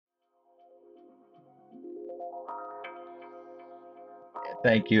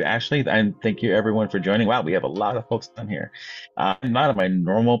Thank you, Ashley, and thank you everyone for joining. Wow, we have a lot of folks on here. I'm not at my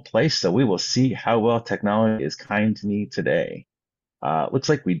normal place, so we will see how well technology is kind to me today. Looks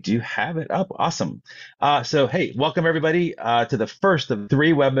like we do have it up. Awesome. So, hey, welcome everybody to the first of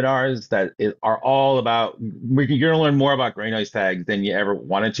three webinars are all about. You're going to learn more about GreyNoise tags than you ever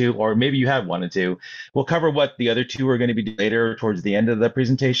wanted to, or maybe you have wanted to. We'll cover what the other two are going to be later towards the end of the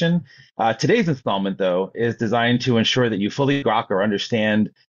presentation. Today's installment, though, is designed to ensure that you fully grok or understand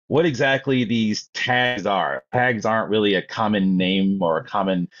what exactly these tags are. Tags aren't really a common name or a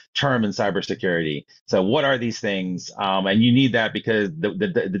common term in cybersecurity. So what are these things? And you need that because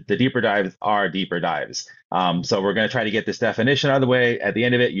the deeper dives are deeper dives. So we're going to try to get this definition out of the way. At the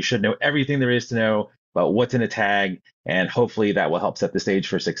end of it, you should know everything there is to know about what's in a tag, and hopefully that will help set the stage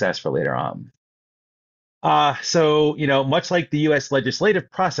for success for later on. Much like the US legislative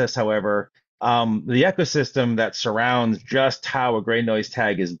process, however, the ecosystem that surrounds just how a GreyNoise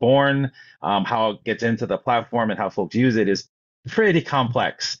tag is born, how it gets into the platform, and how folks use it is pretty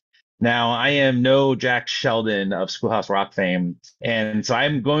complex. Now, I am no Jack Sheldon of Schoolhouse Rock fame, and so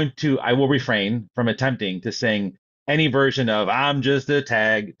I will refrain from attempting to sing any version of "I'm just a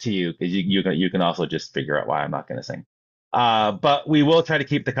tag" to you, because you can also just figure out why I'm not going to sing. But we will try to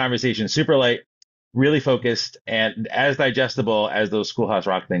keep the conversation super light, really focused, and as digestible as those Schoolhouse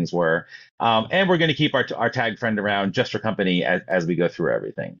Rock things were. And we're going to keep our tag friend around just for company as we go through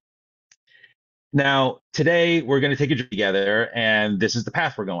everything. Now, today we're going to take a journey together, and this is the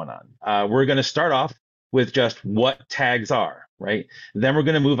path we're going on. We're going to start off with just what tags are, right? Then we're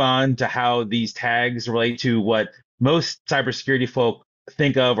going to move on to how these tags relate to what most cybersecurity folk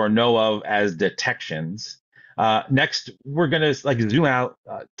think of or know of as detections. Next, we're going to zoom out,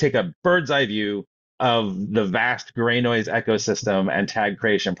 take a bird's eye view of the vast GreyNoise ecosystem and tag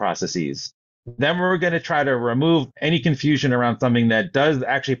creation processes. Then we're going to try to remove any confusion around something that does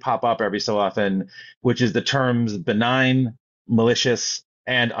actually pop up every so often, which is the terms benign, malicious,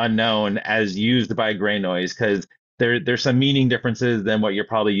 and unknown as used by GreyNoise, because there's some meaning differences than what you're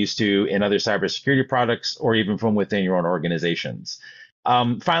probably used to in other cybersecurity products or even from within your own organizations.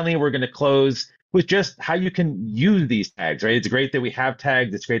 Finally, we're going to close with just how you can use these tags, right? It's great that we have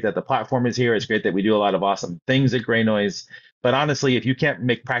tags. It's great that the platform is here. It's great that we do a lot of awesome things at GreyNoise. But honestly, if you can't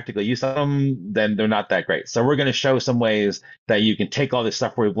make practical use of them, then they're not that great. So we're going to show some ways that you can take all this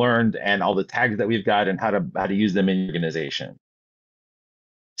stuff we've learned and all the tags that we've got and how to use them in your organization.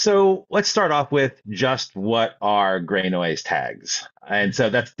 So let's start off with just what are GreyNoise tags. And so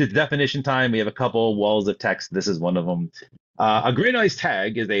that's the definition time. We have a couple walls of text. This is one of them. A GreyNoise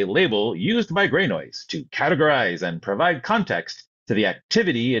tag is a label used by GreyNoise to categorize and provide context to the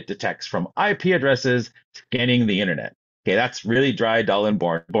activity it detects from IP addresses scanning the internet. Okay, that's really dry, dull, and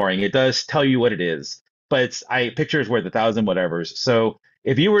boring. It does tell you what it is, but picture is worth 1,000 whatevers. So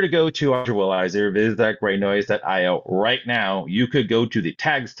if you were to go to our visualizer, visit GreyNoise.io right now, you could go to the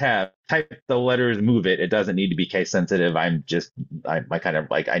tags tab, type the letters, move it. It doesn't need to be case sensitive. I kind of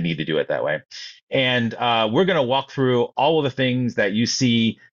like, I need to do it that way. And we're going to walk through all of the things that you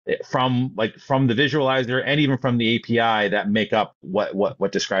see from the visualizer and even from the API that make up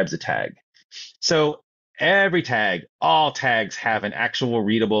what describes a tag. So every tag, all tags have an actual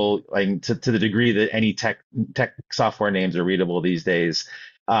readable, like to the degree that any tech software names are readable these days,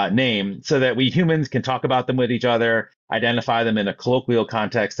 name, so that we humans can talk about them with each other, identify them in a colloquial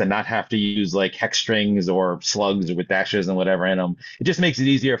context, and not have to use like hex strings or slugs or with dashes and whatever in them. It just makes it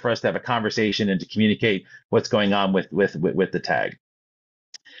easier for us to have a conversation and to communicate what's going on with the tag.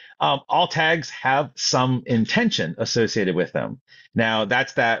 All tags have some intention associated with them. Now,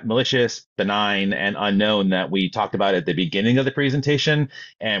 that's that malicious, benign, and unknown that we talked about at the beginning of the presentation,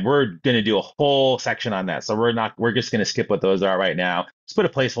 and we're going to do a whole section on that. So we're just going to skip what those are right now. Let's put a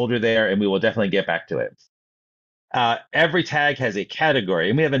placeholder there, and we will definitely get back to it. Every tag has a category,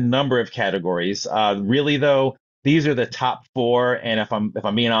 and we have a number of categories. Really, though, these are the top four, and if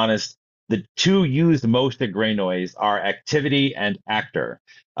I'm being honest, the two used most at GreyNoise are activity and actor.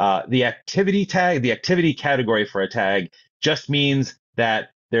 The activity category for a tag just means that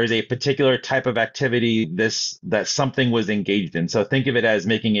there's a particular type of activity that something was engaged in. So think of it as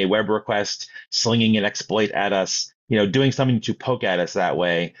making a web request, slinging an exploit at us, doing something to poke at us that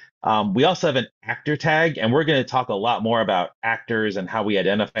way. We also have an actor tag, and we're going to talk a lot more about actors and how we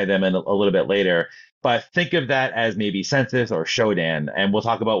identify them in a little bit later. But think of that as maybe Census or Shodan, and we'll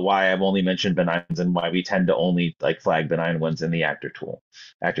talk about why I've only mentioned benigns and why we tend to only flag benign ones in the actor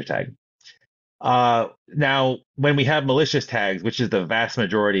tag. Now, when we have malicious tags, which is the vast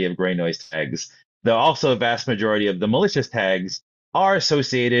majority of GreyNoise tags, the also vast majority of the malicious tags are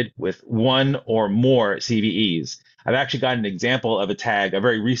associated with one or more CVEs. I've actually got an example of a tag, a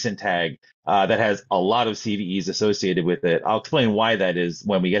very recent tag, that has a lot of CVEs associated with it. I'll explain why that is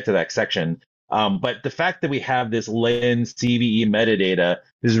when we get to that section. But the fact that we have this latent CVE metadata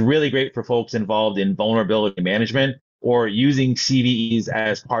is really great for folks involved in vulnerability management or using CVEs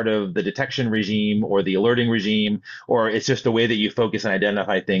as part of the detection regime or the alerting regime, or it's just a way that you focus and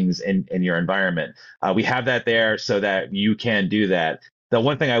identify things in your environment. We have that there so that you can do that. The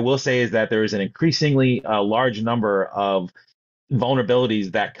one thing I will say is that there is an increasingly large number of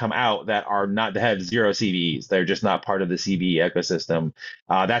vulnerabilities that come out that are not that have zero CVEs. They're just not part of the CVE ecosystem.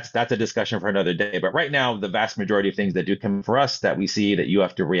 That's a discussion for another day. But right now, the vast majority of things that do come for us that we see that you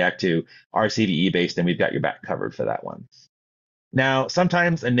have to react to are CVE based, and we've got your back covered for that one. Now,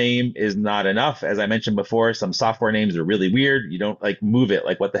 sometimes a name is not enough. As I mentioned before, some software names are really weird. You don't like move it.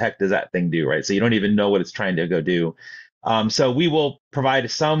 Like, what the heck does that thing do, right? So you don't even know what it's trying to go do. So we will provide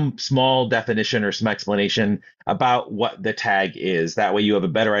some small definition or some explanation about what the tag is. That way you have a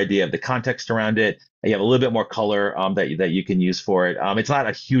better idea of the context around it. You have a little bit more color that you can use for it. It's not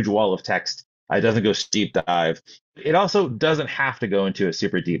a huge wall of text. It doesn't go deep dive. It also doesn't have to go into a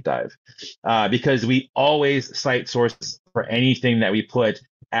super deep dive because we always cite sources for anything that we put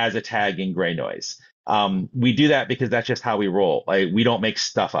as a tag in GreyNoise. We do that because that's just how we roll. Like, we don't make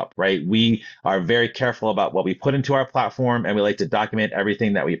stuff up, right? We are very careful about what we put into our platform, and we like to document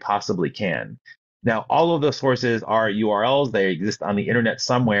everything that we possibly can. Now, all of those sources are URLs. They exist on the internet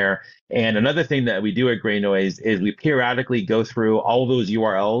somewhere. And another thing that we do at GreyNoise is we periodically go through all of those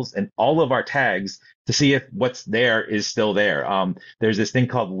URLs and all of our tags to see if what's there is still there. There's this thing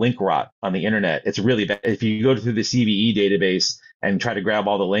called link rot on the internet. It's really bad. If you go through the CVE database and try to grab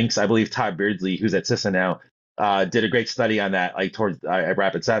all the links, I believe Todd Beardsley, who's at CISA now, did a great study on that, like towards at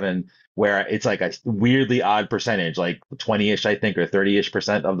Rapid7, where it's like a weirdly odd percentage, like 20-ish, I think, or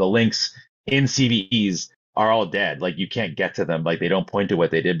 30-ish% of the links in CVEs are all dead. Like, you can't get to them. Like, they don't point to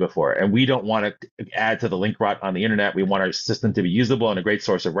what they did before. And we don't want to add to the link rot on the internet. We want our system to be usable and a great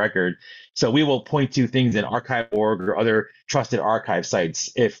source of record. So we will point to things in archive.org or other trusted archive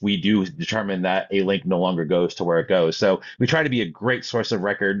sites if we do determine that a link no longer goes to where it goes. So we try to be a great source of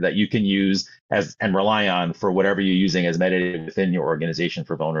record that you can use as and rely on for whatever you're using as metadata within your organization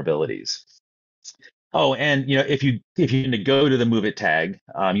for vulnerabilities. Oh, and if you need to go to the Move It tag,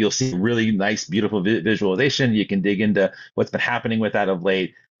 you'll see a really nice, beautiful visualization. You can dig into what's been happening with that of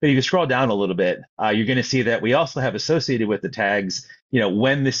late. But if you scroll down a little bit, you're going to see that we also have associated with the tags,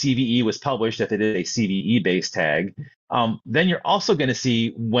 when the CVE was published, if it is a CVE-based tag. Then you're also going to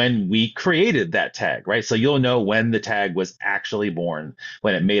see when we created that tag, right? So you'll know when the tag was actually born,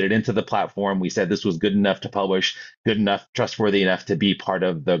 when it made it into the platform. We said this was good enough to publish, good enough, trustworthy enough to be part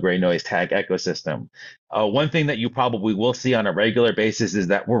of the GreyNoise tag ecosystem. One thing that you probably will see on a regular basis is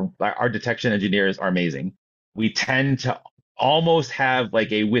that our detection engineers are amazing. We tend to almost have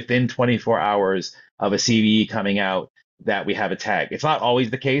like a within 24 hours of a CVE coming out that we have a tag. It's not always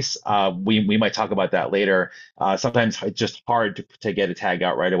the case. We might talk about that later. Sometimes it's just hard to get a tag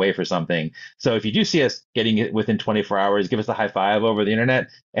out right away for something. So if you do see us getting it within 24 hours, give us a high five over the internet.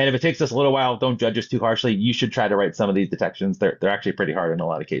 And if it takes us a little while, don't judge us too harshly. You should try to write some of these detections. They're actually pretty hard in a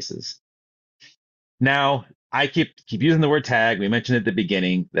lot of cases. Now, I keep using the word tag. We mentioned at the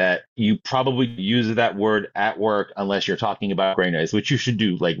beginning that you probably use that word at work unless you're talking about GreyNoise, which you should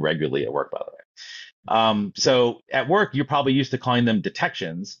do like regularly at work, by the way. So at work, you're probably used to calling them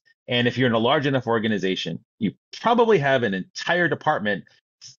detections. And if you're in a large enough organization, you probably have an entire department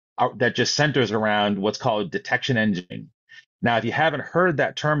that just centers around what's called detection engineering. Now, if you haven't heard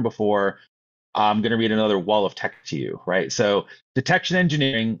that term before, I'm going to read another wall of text to you, right? So detection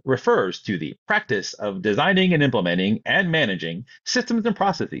engineering refers to the practice of designing and implementing and managing systems and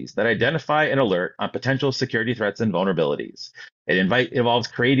processes that identify and alert on potential security threats and vulnerabilities. It involves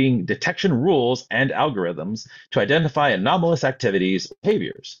creating detection rules and algorithms to identify anomalous activities,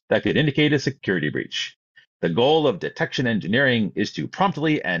 behaviors that could indicate a security breach. The goal of detection engineering is to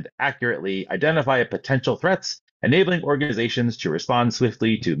promptly and accurately identify potential threats, enabling organizations to respond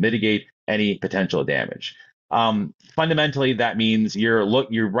swiftly to mitigate any potential damage. Fundamentally, that means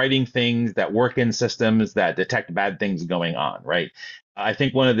you're writing things that work in systems that detect bad things going on, right? I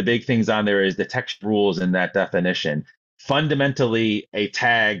think one of the big things on there is detection rules in that definition. Fundamentally, a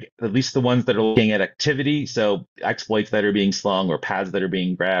tag, at least the ones that are looking at activity, so exploits that are being slung or paths that are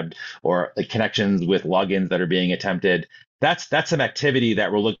being grabbed or connections with logins that are being attempted, that's some activity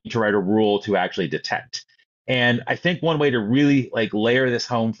that we're looking to write a rule to actually detect. And I think one way to really layer this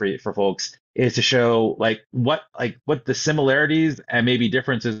home for folks is to show what the similarities and maybe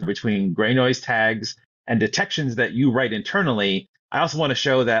differences between GreyNoise tags and detections that you write internally I also want to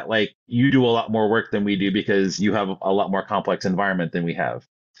show that like you do a lot more work than we do because you have a lot more complex environment than we have.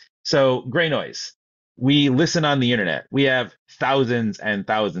 So GreyNoise, we listen on the internet. We have thousands and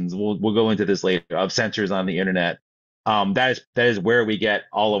thousands. We'll go into this later of sensors on the internet. That is where we get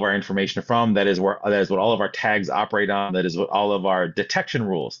all of our information from. That is what all of our tags operate on. That is what all of our detection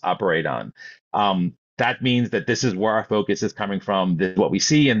rules operate on. That means that this is where our focus is coming from. This is what we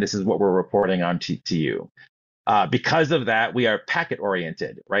see, and this is what we're reporting on to you. Because of that, we are packet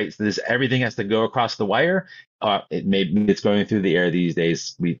oriented, right? So everything has to go across the wire. It's going through the air these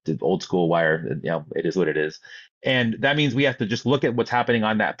days. We did old school wire, it is what it is. And that means we have to just look at what's happening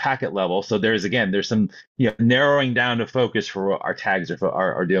on that packet level. So there's some narrowing down to focus for what our tags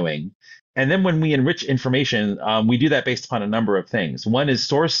are doing. And then when we enrich information, we do that based upon a number of things. One is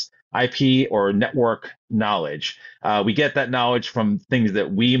source IP or network knowledge. We get that knowledge from things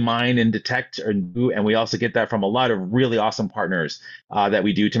that we mine and detect or do, and we also get that from a lot of really awesome partners that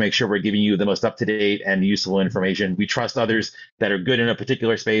we do to make sure we're giving you the most up-to-date and useful information. We trust others that are good in a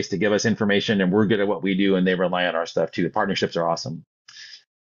particular space to give us information, and we're good at what we do, and they rely on our stuff too. The partnerships are awesome.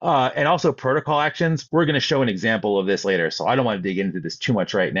 And also protocol actions. We're going to show an example of this later, so I don't want to dig into this too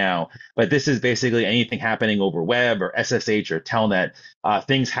much right now. But this is basically anything happening over web or SSH or Telnet.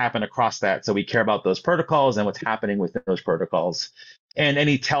 Things happen across that, so we care about those protocols and what's happening within those protocols, and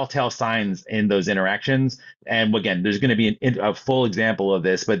any telltale signs in those interactions. And again, there's going to be a full example of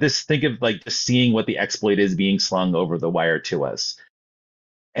this, but think of like just seeing what the exploit is being slung over the wire to us.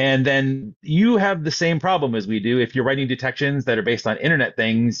 And then you have the same problem as we do. If you're writing detections that are based on internet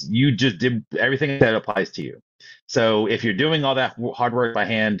things, you just did everything that applies to you. So if you're doing all that hard work by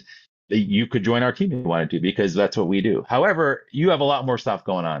hand, you could join our team if you wanted to, because that's what we do. However, you have a lot more stuff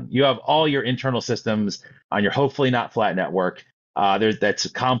going on. You have all your internal systems on your hopefully not flat network. That's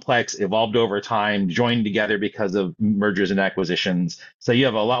complex, evolved over time, joined together because of mergers and acquisitions. So you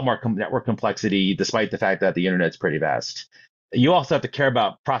have a lot more network complexity, despite the fact that the internet's pretty vast. You also have to care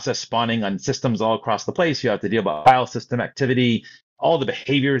about process spawning on systems all across the place. You have to deal about file system activity, all the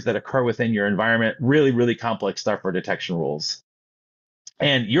behaviors that occur within your environment, really, really complex stuff for detection rules.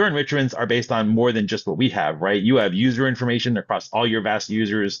 And your enrichments are based on more than just what we have, right? You have user information across all your vast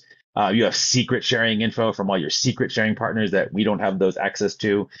users. You have secret sharing info from all your secret sharing partners that we don't have those access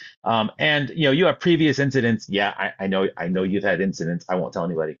to. And you have previous incidents. Yeah, I know you've had incidents. I won't tell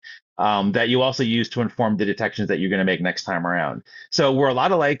anybody. That you also use to inform the detections that you're going to make next time around. So we're a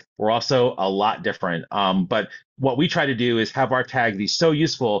lot alike. We're also a lot different. But what we try to do is have our tags be so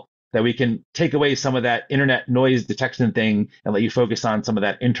useful that we can take away some of that internet noise detection thing and let you focus on some of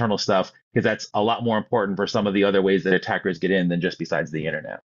that internal stuff, because that's a lot more important for some of the other ways that attackers get in than just besides the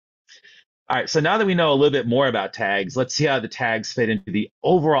internet. All right, so now that we know a little bit more about tags, let's see how the tags fit into the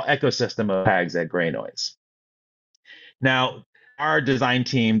overall ecosystem of tags at GreyNoise. Now, our design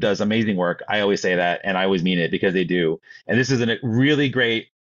team does amazing work. I always say that, and I always mean it because they do. And this is a really great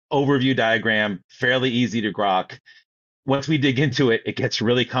overview diagram, fairly easy to grok. Once we dig into it, it gets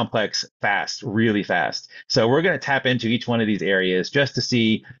really complex fast, really fast. So we're going to tap into each one of these areas just to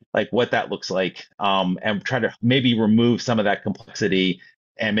see like what that looks like, and try to maybe remove some of that complexity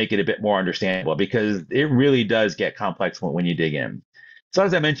and make it a bit more understandable, because it really does get complex when you dig in. So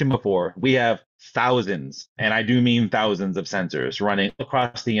as I mentioned before, we have thousands, and I do mean thousands of sensors running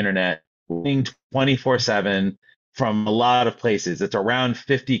across the internet, running 24/7 from a lot of places. It's around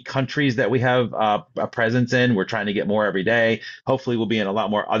 50 countries that we have a presence in. We're trying to get more every day. Hopefully we'll be in a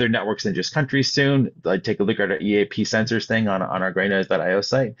lot more other networks than just countries soon. Take a look at our EAP sensors thing on our GreyNoise.io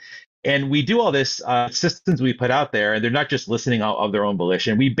site. And we do all this systems we put out there, and they're not just listening out of their own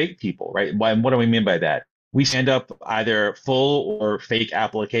volition. We bait people, right? What do we mean by that? We stand up either full or fake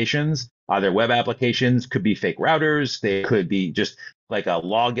applications. Their web applications could be fake routers. They could be just like a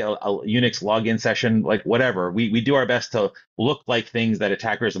Unix login session, like whatever. We do our best to look like things that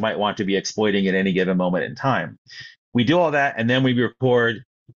attackers might want to be exploiting at any given moment in time. We do all that, and then we record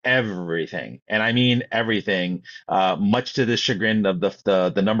everything, and I mean everything, much to the chagrin of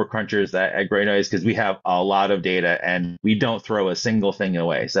the number crunchers at GreyNoise, because we have a lot of data and we don't throw a single thing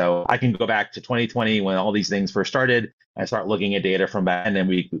away. So I can go back to 2020 when all these things first started and start looking at data from back, and then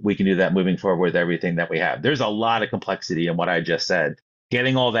we can do that moving forward with everything that we have. There's a lot of complexity in what I just said.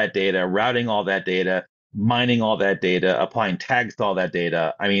 Getting all that data, routing all that data, mining all that data, applying tags to all that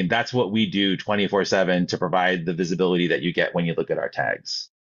data. I mean, that's what we do 24/7 to provide the visibility that you get when you look at our tags.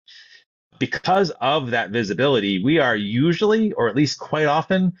 Because of that visibility, we are usually, or at least quite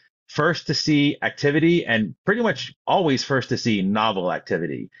often, first to see activity, and pretty much always first to see novel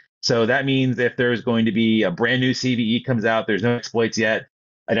activity. So that means if there's going to be a brand new CVE comes out, there's no exploits yet,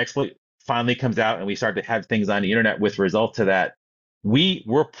 an exploit finally comes out and we start to have things on the internet with result to that,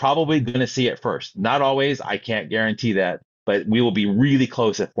 we're probably going to see it first. Not always, I can't guarantee that, but we will be really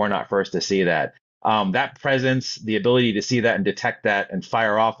close if we're not first to see that. That presence, the ability to see that and detect that and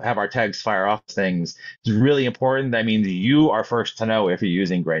fire off, have our tags fire off things is really important. That means you are first to know if you're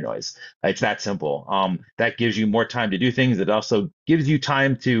using GreyNoise. It's that simple. That gives you more time to do things. It also gives you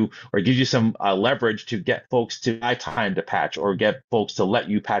time to, or gives you some leverage to get folks to buy time to patch, or get folks to let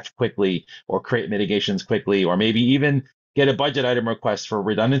you patch quickly, or create mitigations quickly, or maybe even get a budget item request for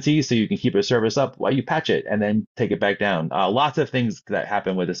redundancy so you can keep a service up while you patch it and then take it back down. Lots of things that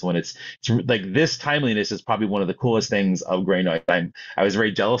happen with this one. It's like this timeliness is probably one of the coolest things of GreyNoise. I was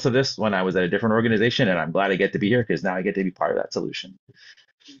very jealous of this when I was at a different organization, and I'm glad I get to be here because now I get to be part of that solution.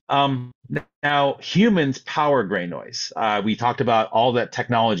 Um, Now humans power GreyNoise. We talked about all that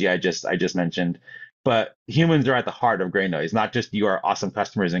technology I just mentioned, but humans are at the heart of GreyNoise, not just your awesome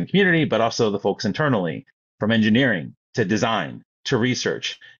customers and community, but also the folks internally, from engineering to design to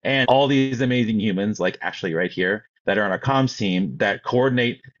research, and all these amazing humans like Ashley right here that are on our comms team that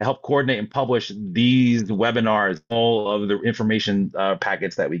help coordinate and publish these webinars, all of the information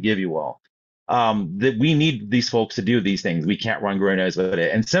packets that we give you all. That we need these folks to do these things. We can't run GreyNoise without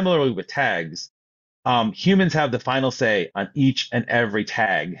it. And similarly with tags, humans have the final say on each and every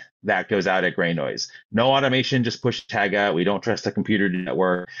tag that goes out at GreyNoise. No automation, just push tag out. We don't trust the computer to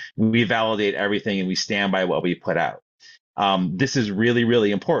network. We validate everything and we stand by what we put out. This is really,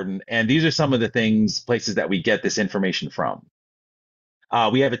 really important. And these are some of the places that we get this information from.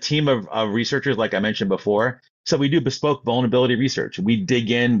 We have a team of researchers, like I mentioned before. So we do bespoke vulnerability research. We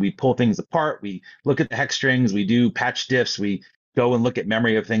dig in, we pull things apart, we look at the hex strings, we do patch diffs, we go and look at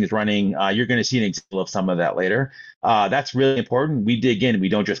memory of things running. You're going to see an example of some of that later. That's really important. We dig in, we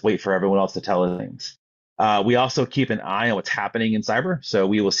don't just wait for everyone else to tell us things. We also keep an eye on what's happening in cyber. So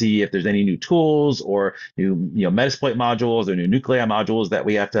we will see if there's any new tools or new Metasploit modules or new nuclei modules that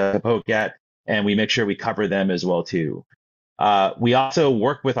we have to poke at, and we make sure we cover them as well too. We also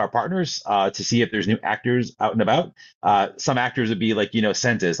work with our partners to see if there's new actors out and about. Some actors would be like,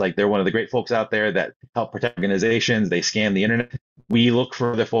 Census, like they're one of the great folks out there that help protect organizations. They scan the internet. We look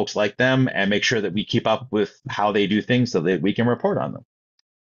for the folks like them and make sure that we keep up with how they do things so that we can report on them.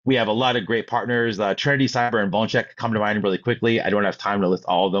 We have a lot of great partners. Trinity Cyber and VulnCheck come to mind really quickly. I don't have time to list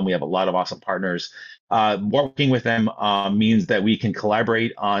all of them. We have a lot of awesome partners. Working with them means that we can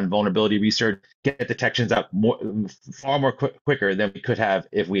collaborate on vulnerability research, get detections out far more quicker than we could have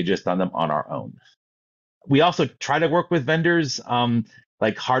if we had just done them on our own. We also try to work with vendors,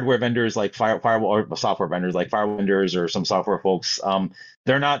 like hardware vendors, like firewall, or software vendors, like firewall vendors or some software folks.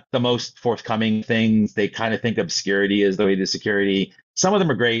 They're not the most forthcoming things. They kind of think obscurity is the way to security. Some of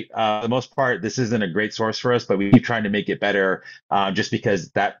them are great. For the most part, this isn't a great source for us, but we keep trying to make it better just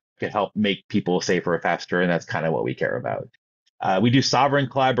because that could help make people safer faster, and that's kind of what we care about. We do sovereign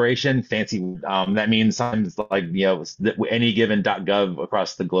collaboration, fancy. That means sometimes like, any given .gov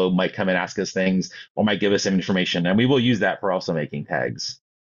across the globe might come and ask us things or might give us some information, and we will use that for also making tags.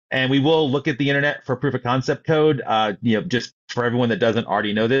 And we will look at the internet for proof of concept code. Just for everyone that doesn't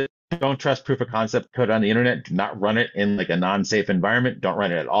already know this, don't trust proof of concept code on the internet. Do not run it in like a non-safe environment. Don't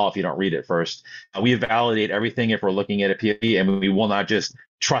run it at all if you don't read it first. We validate everything if we're looking at a POC, and we will not just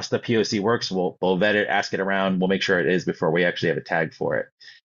trust the POC works. We'll vet it, ask it around. We'll make sure it is before we actually have a tag for it.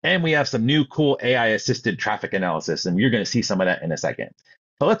 And we have some new cool AI-assisted traffic analysis, and you're going to see some of that in a second.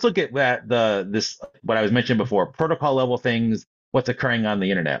 But let's look at what I was mentioning before, protocol level things, what's occurring on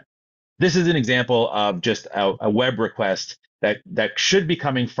the internet. This is an example of just a web request that should be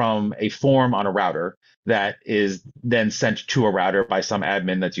coming from a form on a router that is then sent to a router by some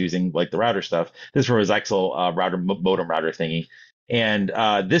admin that's using like the router stuff. This is for a Zyxel router modem router thingy. And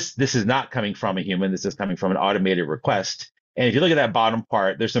this is not coming from a human. This is coming from an automated request. And if you look at that bottom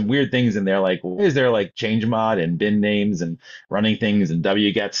part, there's some weird things in there, like why is there like change mod and bin names and running things and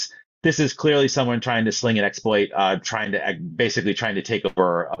wgets? This is clearly someone trying to sling an exploit, basically trying to take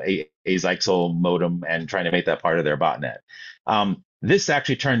over a Zyxel modem and trying to make that part of their botnet. This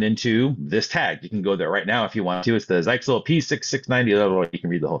actually turned into this tag. You can go there right now if you want to. It's the Zyxel P6690. You can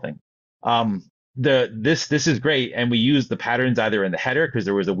read the whole thing. This is great, and we use the patterns either in the header, because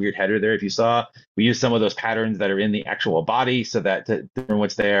there was a weird header there if you saw. We use some of those patterns that are in the actual body so that to learn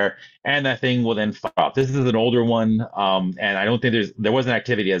what's there, and that thing will then fire off. This is an older one, and I don't think there was an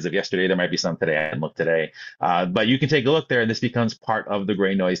activity as of yesterday. There might be some today. I didn't look today, but you can take a look there, and this becomes part of the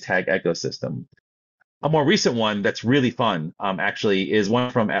GreyNoise tag ecosystem. A more recent one that's really fun, actually, is one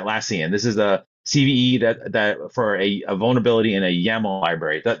from Atlassian. This is a CVE that for a vulnerability in a YAML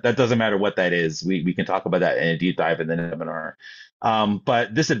library. That doesn't matter what that is. We can talk about that in a deep dive in the webinar.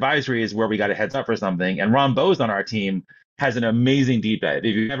 But this advisory is where we got a heads up for something. And Ron Bowes on our team has an amazing deep dive.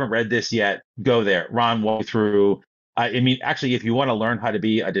 If you haven't read this yet, go there. Ron walked through. I mean, actually, if you want to learn how to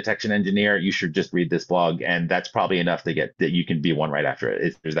be a detection engineer, you should just read this blog, and that's probably enough to get that you can be one right after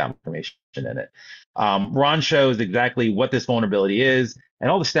it. There's that information in it. Ron shows exactly what this vulnerability is and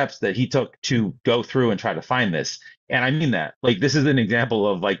all the steps that he took to go through and try to find this. And I mean that. Like, this is an example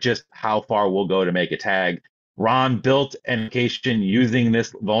of like just how far we'll go to make a tag. Ron built an application using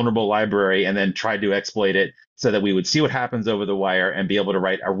this vulnerable library and then tried to exploit it so that we would see what happens over the wire and be able to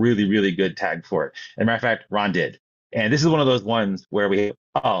write a really, really good tag for it. As a matter of fact, Ron did. And this is one of those ones where we have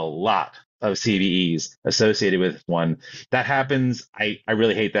a lot of CVEs associated with one. That happens. I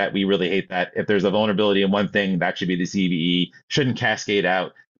really hate that. We really hate that. If there's a vulnerability in one thing, that should be the CVE. Shouldn't cascade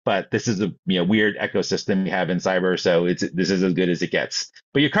out. But this is a weird ecosystem you have in cyber, so this is as good as it gets.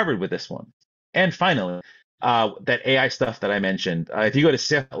 But you're covered with this one. And finally, that AI stuff that I mentioned. If you go to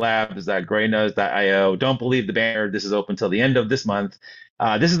siflabs.greynose.io, don't believe the banner. This is open till the end of this month.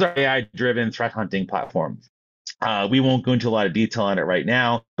 This is our AI-driven threat hunting platform. We won't go into a lot of detail on it right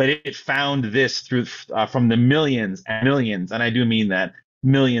now, but it found this through from the millions and millions, and I do mean that,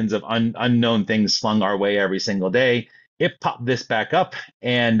 millions of unknown things slung our way every single day. It popped this back up,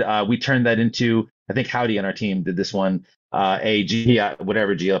 and we turned that into, I think Howdy on our team did this one, a GPI,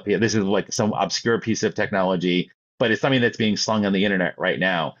 whatever GLP. This is like some obscure piece of technology, but it's something that's being slung on the internet right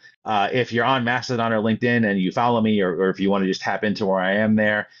now. If you're on Mastodon or LinkedIn and you follow me, or if you want to just tap into where I am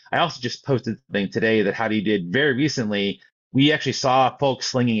there, I also just posted something today that Howdy did very recently. We actually saw folks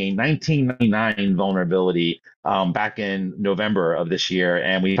slinging a 1999 vulnerability back in November of this year,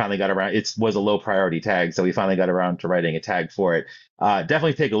 and we finally got around. It was a low priority tag, so we finally got around to writing a tag for it.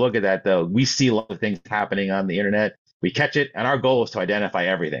 Definitely take a look at that, though. We see a lot of things happening on the internet. We catch it, and our goal is to identify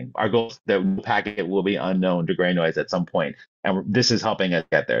everything. Our goal is that the packet will be unknown to GreyNoise at some point, and this is helping us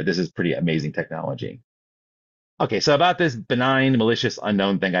get there. This is pretty amazing technology. Okay, so about this benign, malicious,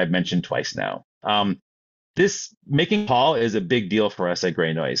 unknown thing I've mentioned twice now. This making call is a big deal for us at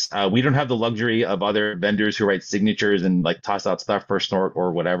GreyNoise. We don't have the luxury of other vendors who write signatures and like toss out stuff for snort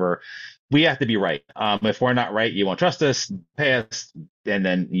or whatever. We have to be right. If we're not right, you won't trust us, pay us, and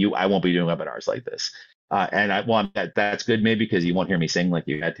then I won't be doing webinars like this. And I want that's good maybe because you won't hear me sing like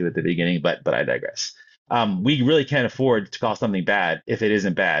you had to at the beginning, but I digress. We really can't afford to call something bad if it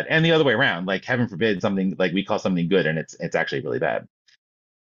isn't bad, and the other way around. Like heaven forbid something like we call something good and it's actually really bad.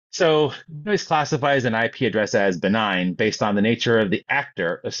 So GreyNoise classifies an IP address as benign based on the nature of the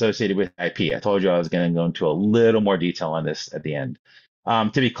actor associated with IP. I told you I was going to go into a little more detail on this at the end.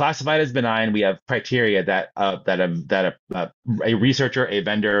 To be classified as benign, we have criteria that a researcher, a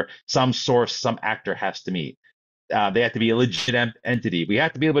vendor, some source, some actor has to meet. They have to be a legitimate entity. We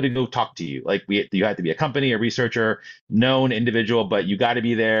have to be able to go talk to you. Like you have to be a company, a researcher, known individual, but you got to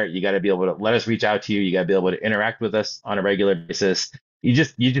be there. You got to be able to let us reach out to you. You got to be able to interact with us on a regular basis. You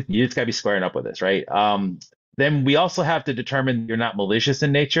just got to be squaring up with us, right? Then we also have to determine you're not malicious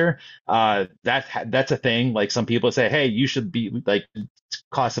in nature. That's a thing. Like some people say, hey, you should be like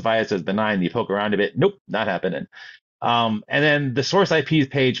classify us as benign. You poke around a bit. Nope, not happening. And then the source IP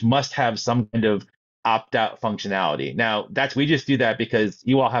page must have some kind of opt-out functionality. Now, we just do that because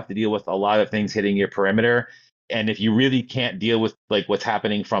you all have to deal with a lot of things hitting your perimeter. And if you really can't deal with like what's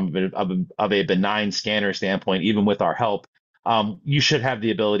happening from of a benign scanner standpoint, even with our help, you should have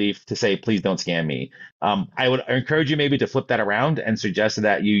the ability to say, please don't scam me. I would encourage you maybe to flip that around and suggest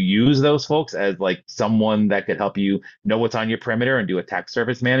that you use those folks as like someone that could help you know what's on your perimeter and do attack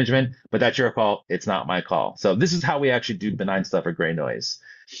surface management, but that's your call. It's not my call. So this is how we actually do benign stuff at GreyNoise.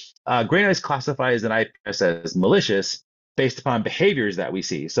 GreyNoise classifies an IP address as malicious based upon behaviors that we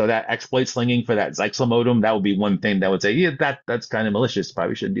see. So that exploit slinging for that Zyxel modem, that would be one thing that would say, yeah, that's kind of malicious.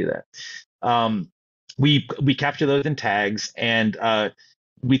 Probably shouldn't do that. We capture those in tags, and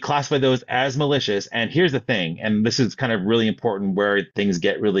we classify those as malicious. And here's the thing, and this is kind of really important where things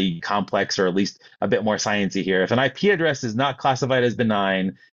get really complex, or at least a bit more sciencey here. If an IP address is not classified as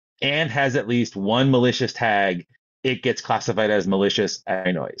benign and has at least one malicious tag, it gets classified as malicious at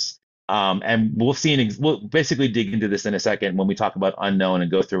GreyNoise. And we'll see we'll basically dig into this in a second when we talk about unknown and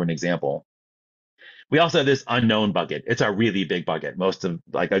go through an example. We also have this unknown bucket. It's a really big bucket. Most of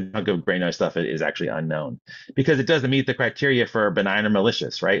like a chunk of GreyNoise stuff is actually unknown because it doesn't meet the criteria for benign or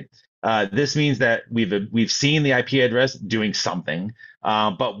malicious, right? This means that we've seen the IP address doing something,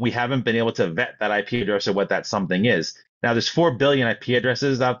 but we haven't been able to vet that IP address or what that something is. Now, there's 4 billion IP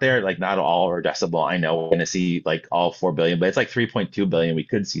addresses out there. Like not all are addressable. I know we're going to see like all 4 billion, but it's like 3.2 billion we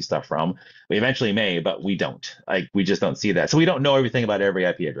could see stuff from. We eventually may, but we don't. Like we just don't see that. So we don't know everything about every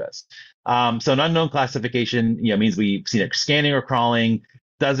IP address. So an unknown classification, means we've seen it scanning or crawling.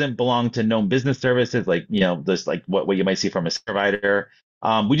 doesn't belong to known business services, like, just like what you might see from a provider.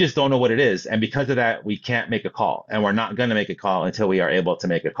 We just don't know what it is. And because of that, we can't make a call, and we're not going to make a call until we are able to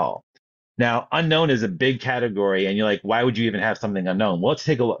make a call. Now, unknown is a big category, and you're like, why would you even have something unknown? Well, let's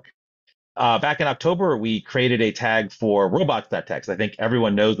take a look. Back in October, we created a tag for robots.txt. I think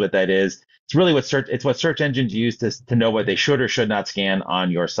everyone knows what that is. It's really what search engines use to know what they should or should not scan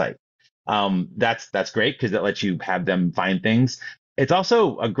on your site. That's great because that lets you have them find things. It's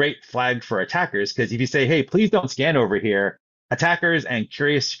also a great flag for attackers because if you say, hey, please don't scan over here, attackers and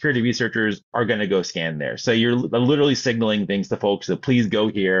curious security researchers are going to go scan there. So you're literally signaling things to folks that please go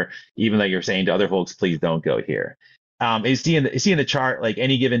here, even though you're saying to other folks, please don't go here. You see in the chart, like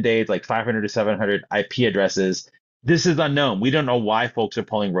any given day, it's like 500 to 700 IP addresses. This is unknown. We don't know why folks are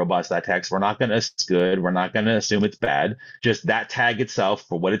pulling robots.txt. We're not going to assume it's good. We're not going to assume it's bad. Just that tag itself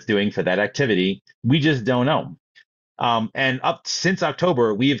for what it's doing for that activity, we just don't know. And up since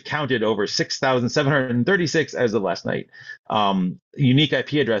October, we have counted over 6,736 as of last night, unique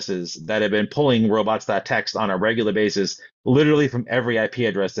IP addresses that have been pulling robots.txt on a regular basis, literally from every IP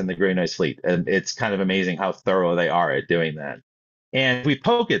address in the GreyNoise fleet. And it's kind of amazing how thorough they are at doing that. And if we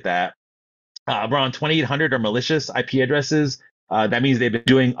poke at that, around 2,800 are malicious IP addresses. That means they've been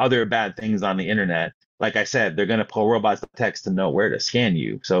doing other bad things on the internet. Like I said, they're going to pull robots.txt to know where to scan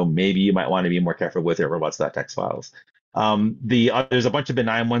you. So maybe you might want to be more careful with your robots.txt files. There's a bunch of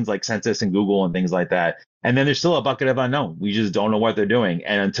benign ones like Census and Google and things like that. And then there's still a bucket of unknown. We just don't know what they're doing.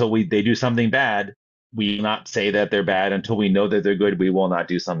 And until they do something bad, we will not say that they're bad. Until we know that they're good, we will not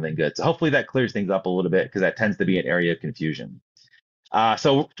do something good. So hopefully that clears things up a little bit because that tends to be an area of confusion.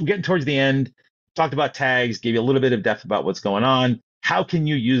 So getting towards the end, talked about tags, gave you a little bit of depth about what's going on. How can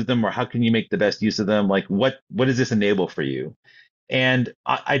you use them, or how can you make the best use of them? Like what does this enable for you? And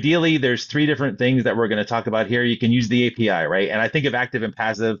ideally, there's three different things that we're going to talk about here. You can use the API, right? And I think of active and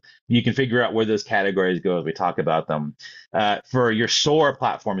passive, you can figure out where those categories go as we talk about them. For your SOAR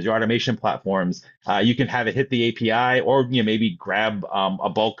platforms, your automation platforms, you can have it hit the API, or maybe grab a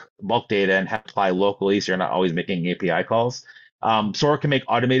bulk data and have it apply locally, so you're not always making API calls. SOAR can make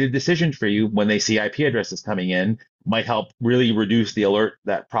automated decisions for you when they see IP addresses coming in, might help really reduce the alert,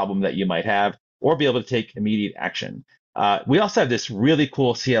 that problem that you might have, or be able to take immediate action. We also have this really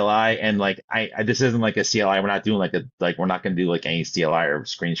cool CLI, and like this isn't like a CLI. We're not doing we're not going to do like any CLI or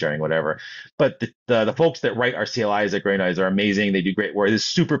screen sharing, whatever. But the folks that write our CLIs at GreyNoise are amazing. They do great work. It's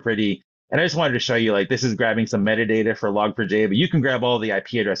super pretty. And I just wanted to show you, like, this is grabbing some metadata for Log4j, but you can grab all the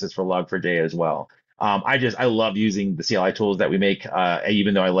IP addresses for Log4j as well. I love using the CLI tools that we make,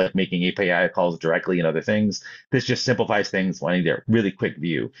 even though I like making API calls directly and other things. This just simplifies things when I need a really quick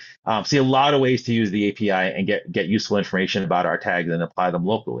view. See a lot of ways to use the API and get useful information about our tags and apply them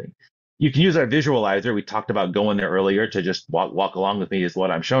locally. You can use our visualizer. We talked about going there earlier to just walk along with me is what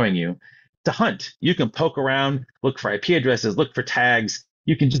I'm showing you. To hunt, you can poke around, look for IP addresses, look for tags.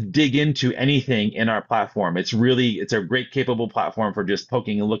 You can just dig into anything in our platform. It's a great capable platform for just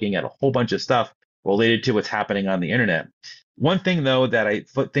poking and looking at a whole bunch of stuff related to what's happening on the internet. One thing, though, that I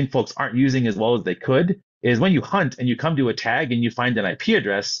think folks aren't using as well as they could is when you hunt and you come to a tag and you find an IP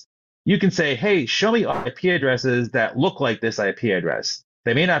address, you can say, hey, show me IP addresses that look like this IP address.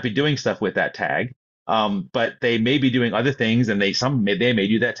 They may not be doing stuff with that tag, but they may be doing other things, and they may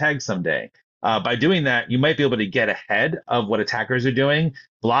do that tag someday. By doing that, you might be able to get ahead of what attackers are doing,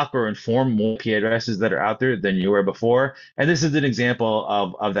 block or inform more IP addresses that are out there than you were before. And this is an example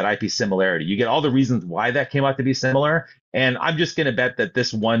of that IP similarity. You get all the reasons why that came out to be similar. And I'm just going to bet that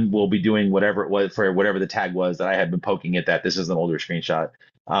this one will be doing whatever it was for whatever the tag was that I had been poking at that. This is an older screenshot.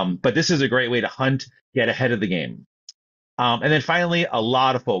 But this is a great way to hunt, get ahead of the game. And then finally, a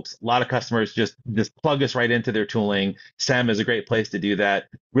lot of folks, a lot of customers just plug us right into their tooling. SEM is a great place to do that.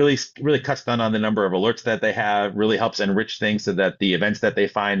 Really cuts down on the number of alerts that they have, really helps enrich things so that the events that they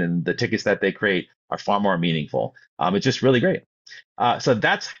find and the tickets that they create are far more meaningful. It's just really great. So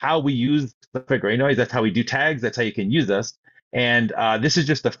that's how we use the GreyNoise. That's how we do tags. That's how you can use us. And this is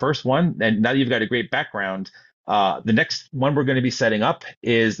just the first one. And now that you've got a great background, the next one we're going to be setting up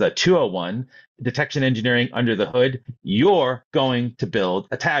is the 201, detection engineering under the hood. You're going to build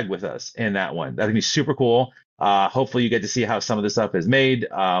a tag with us in that one. That's going to be super cool. Hopefully you get to see how some of this stuff is made.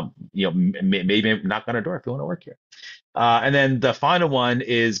 Maybe knock on our door if you want to work here. And then the final one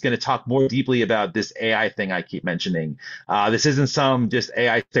is going to talk more deeply about this AI thing I keep mentioning. This isn't some just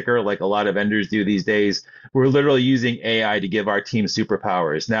AI sticker like a lot of vendors do these days. We're literally using AI to give our team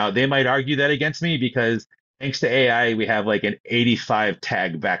superpowers. Now, they might argue that against me because thanks to AI, we have like an 85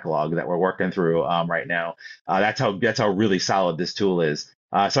 tag backlog that we're working through right now. That's how really solid this tool is.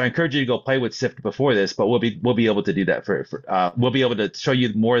 So I encourage you to go play with Sift before this, but we'll be able to do that we'll be able to show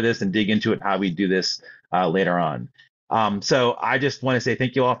you more of this and dig into it how we do this later on. So I just want to say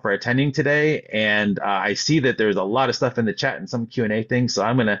thank you all for attending today, and I see that there's a lot of stuff in the chat and some Q&A things, so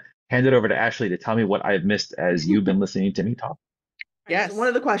I'm going to hand it over to Ashley to tell me what I've missed as you've been listening to me talk. Yes. So one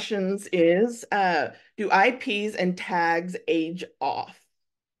of the questions is, do IPs and tags age off?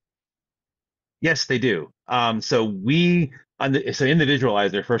 Yes, they do. So in the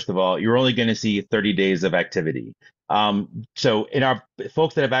visualizer, first of all, you're only going to see 30 days of activity. So in our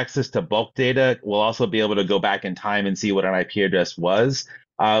folks that have access to bulk data will also be able to go back in time and see what an IP address was.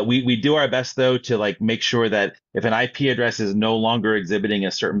 We do our best though to like make sure that if an IP address is no longer exhibiting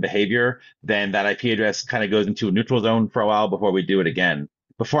a certain behavior, then that IP address kind of goes into a neutral zone for a while before we do it again.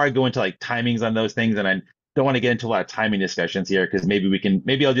 Before I go into like timings on those things, and I don't want to get into a lot of timing discussions here because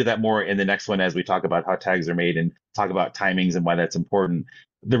maybe I'll do that more in the next one as we talk about how tags are made and talk about timings and why that's important.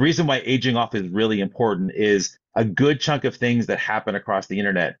 The reason why aging off is really important is a good chunk of things that happen across the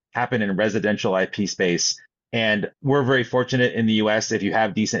internet happen in residential IP space. And we're very fortunate in the US. If you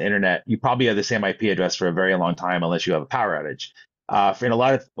have decent internet, you probably have the same IP address for a very long time unless you have a power outage. In a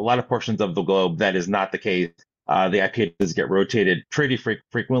lot of portions of the globe, that is not the case. The IP addresses get rotated pretty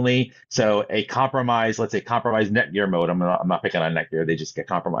frequently. So a compromise, let's say compromised Netgear mode, I'm not picking on Netgear, they just get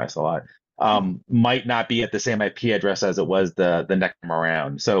compromised a lot, might not be at the same IP address as it was the next time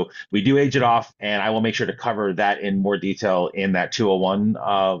around. So we do age it off, and I will make sure to cover that in more detail in that 201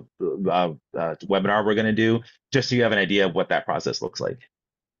 webinar we're going to do, just so you have an idea of what that process looks like.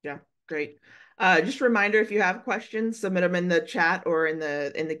 Yeah, great. Just a reminder, if you have questions, submit them in the chat or in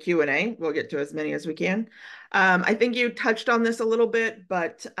the Q&A. We'll get to as many as we can. I think you touched on this a little bit,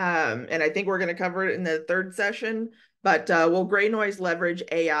 but and I think we're going to cover it in the third session. But will GreyNoise leverage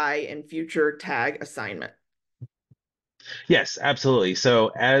AI in future tag assignment? Yes, absolutely. So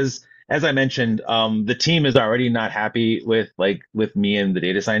as I mentioned, the team is already not happy with me and the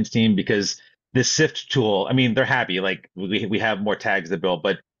data science team because this Sift tool. I mean, they're happy. Like we have more tags to build,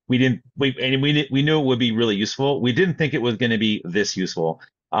 but we knew it would be really useful. We didn't think it was going to be this useful.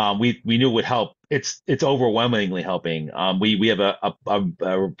 We knew it would help. It's overwhelmingly helping. We have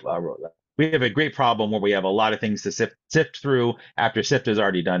we have a great problem where we have a lot of things to sift through after Sift has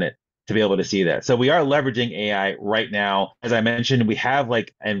already done it to be able to see that. So we are leveraging AI right now. As I mentioned, we have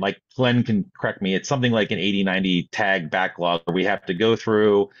like Glenn can correct me, it's something like an 80, 90 tag backlog where we have to go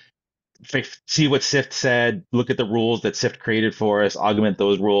through, see what Sift said, look at the rules that Sift created for us, augment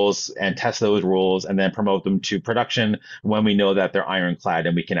those rules and test those rules, and then promote them to production when we know that they're ironclad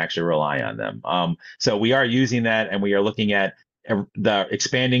and we can actually rely on them. So we are using that, and we are looking at the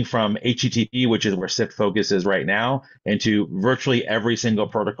expanding from HTTP, which is where Sift focuses right now, into virtually every single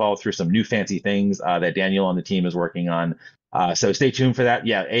protocol through some new fancy things that Daniel on the team is working on. So stay tuned for that.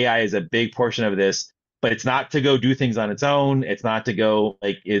 Yeah, AI is a big portion of this, but it's not to go do things on its own. It's not to go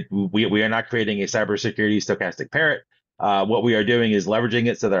like it. We are not creating a cybersecurity stochastic parrot. What we are doing is leveraging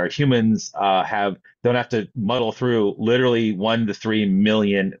it so that our humans don't have to muddle through literally 1 to 3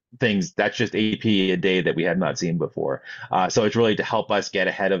 million things. That's just AP a day that we have not seen before. So it's really to help us get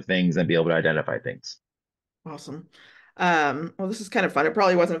ahead of things and be able to identify things. Awesome. Well, this is kind of fun. It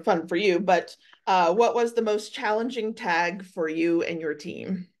probably wasn't fun for you, but what was the most challenging tag for you and your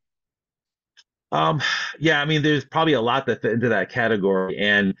team? Yeah, I mean, there's probably a lot that fit into that category,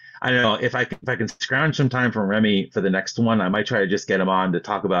 and I don't know if I can scrounge some time from Remy for the next one, I might try to just get him on to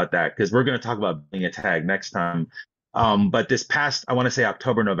talk about that because we're going to talk about building a tag next time. But this past, I want to say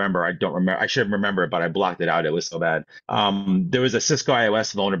October, November, I don't remember. I should remember it, but I blocked it out. It was so bad. There was a Cisco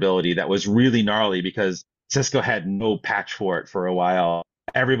iOS vulnerability that was really gnarly because Cisco had no patch for it for a while.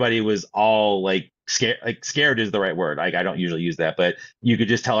 Everybody was all scared. Like scared is the right word. Like I don't usually use that, but you could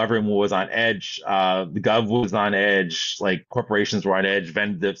just tell everyone was on edge. The Gov was on edge. Like corporations were on edge.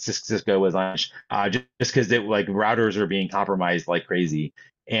 The Cisco was on edge. Just because it like routers are being compromised like crazy.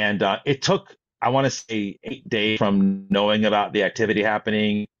 And it took, I want to say, 8 days from knowing about the activity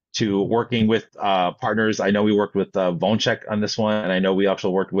happening to working with partners. I know we worked with VoneCheck on this one, and I know we also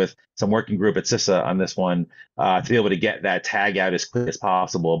worked with some working group at CISA on this one to be able to get that tag out as quick as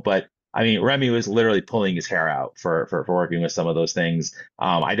possible. But I mean, Remy was literally pulling his hair out for working with some of those things.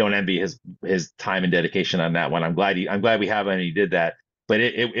 I don't envy his time and dedication on that one. I'm glad we have him and he did that. But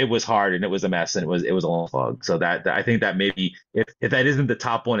it was hard and it was a mess and it was a long slog. So that I think that maybe if that isn't the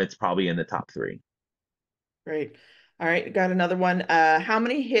top one, it's probably in the top three. Great. All right, got another one. How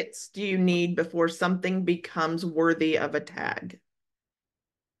many hits do you need before something becomes worthy of a tag?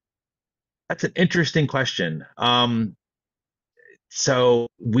 That's an interesting question. So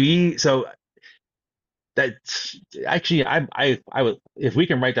That's actually, I would, if we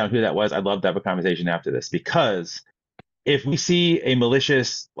can write down who that was, I'd love to have a conversation after this, because if we see a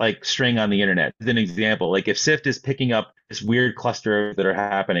malicious like string on the internet, as an example, like if Sift is picking up this weird cluster that are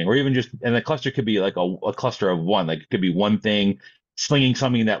happening, or even just, and the cluster could be like a cluster of one, like it could be one thing slinging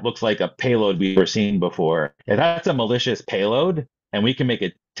something that looks like a payload we were seeing before. If that's a malicious payload and we can make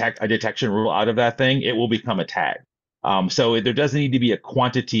a detection rule out of that thing, it will become a tag. So there doesn't need to be a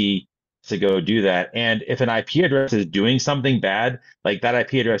quantity to go do that. And if an IP address is doing something bad, like that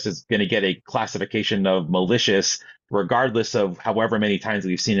IP address is going to get a classification of malicious regardless of however many times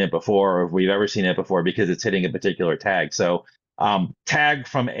we've seen it before or if we've ever seen it before, because it's hitting a particular tag. So tag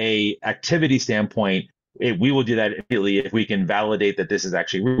from a activity standpoint, we will do that immediately if we can validate that this is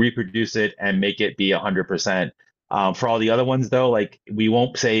actually reproduce it and make it be 100%. For all the other ones, though, like we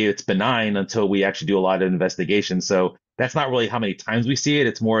won't say it's benign until we actually do a lot of investigation. So that's not really how many times we see it.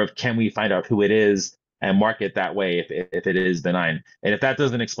 It's more of, can we find out who it is and mark it that way if it is benign. And if that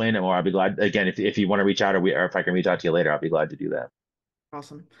doesn't explain it more, I'll be glad. Again, if you want to reach out, or if I can reach out to you later, I'll be glad to do that.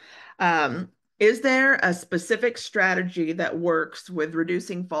 Awesome. Is there a specific strategy that works with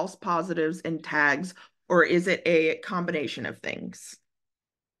reducing false positives and tags, or is it a combination of things?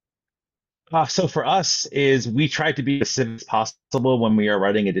 So for us is we try to be as specific as possible when we are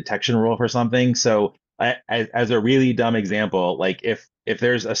writing a detection rule for something. So as a really dumb example, like if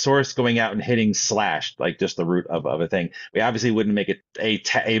there's a source going out and hitting slash, like just the root of a thing, we obviously wouldn't make it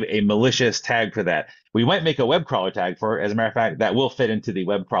a malicious tag for that. We might make a web crawler tag for it. As a matter of fact, that will fit into the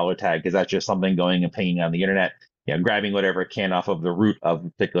web crawler tag because that's just something going and pinging on the internet, grabbing whatever it can off of the root of a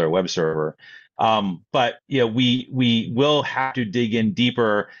particular web server. But we will have to dig in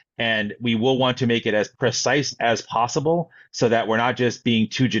deeper, and we will want to make it as precise as possible so that we're not just being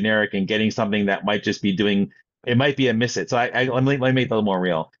too generic and getting something that might just be doing, it might be a miss it. So let me make it a little more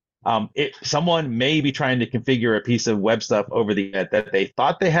real. Someone may be trying to configure a piece of web stuff over the internet that they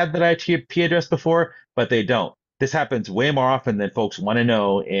thought they had that IP address before, but they don't. This happens way more often than folks want to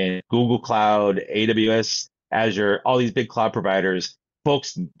know in Google Cloud, AWS, Azure, all these big cloud providers.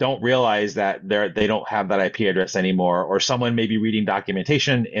 Folks don't realize that they don't have that IP address anymore, or someone may be reading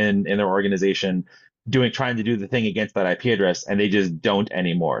documentation in their organization trying to do the thing against that IP address, and they just don't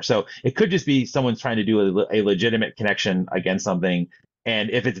anymore. So it could just be someone's trying to do a legitimate connection against something. And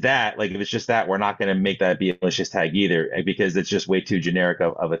if it's that, like if it's just that, we're not going to make that be a malicious tag either, because it's just way too generic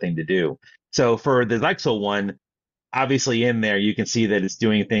of a thing to do. So for the Lexel one, obviously in there you can see that it's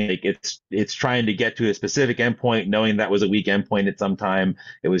doing things like it's trying to get to a specific endpoint, knowing that was a weak endpoint at some time.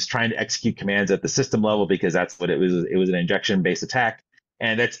 It was trying to execute commands at the system level because that's what it was. It was an injection based attack,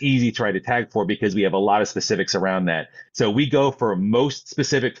 and that's easy to write a tag for because we have a lot of specifics around that. So we go for most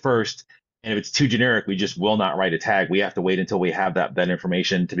specific first, and if it's too generic, we just will not write a tag. We have to wait until we have that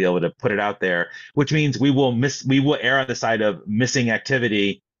information to be able to put it out there, which means we will err on the side of missing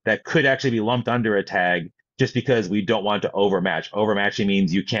activity that could actually be lumped under a tag, just because we don't want to overmatch. Overmatching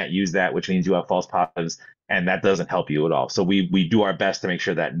means you can't use that, which means you have false positives, and that doesn't help you at all. So we do our best to make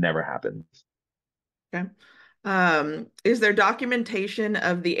sure that never happens. Okay. Is there documentation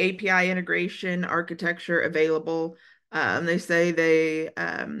of the API integration architecture available? They say they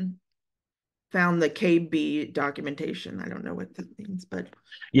found the KB documentation. I don't know what that means, but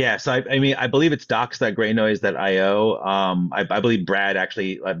Yeah, so I mean, I believe it's docs.greynoise.io. I believe Brad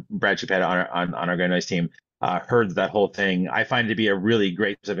Chipetta on our GreyNoise team heard that whole thing. I find it to be a really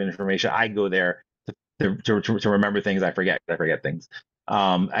great piece of information. I go there to remember things. I forget things.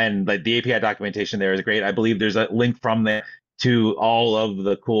 And like the API documentation there is great. I believe there's a link from there to all of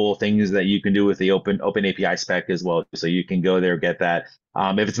the cool things that you can do with the open API spec as well. So you can go there, get that.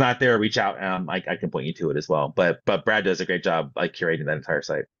 If it's not there, reach out. I can point you to it as well. But Brad does a great job like curating that entire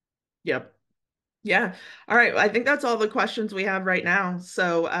site. yep. Yeah. All right. I think that's all the questions we have right now.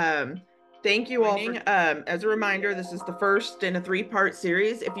 So thank you all for as a reminder, this is the first in a three-part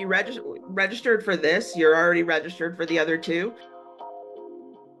series. If you registered for this, you're already registered for the other two.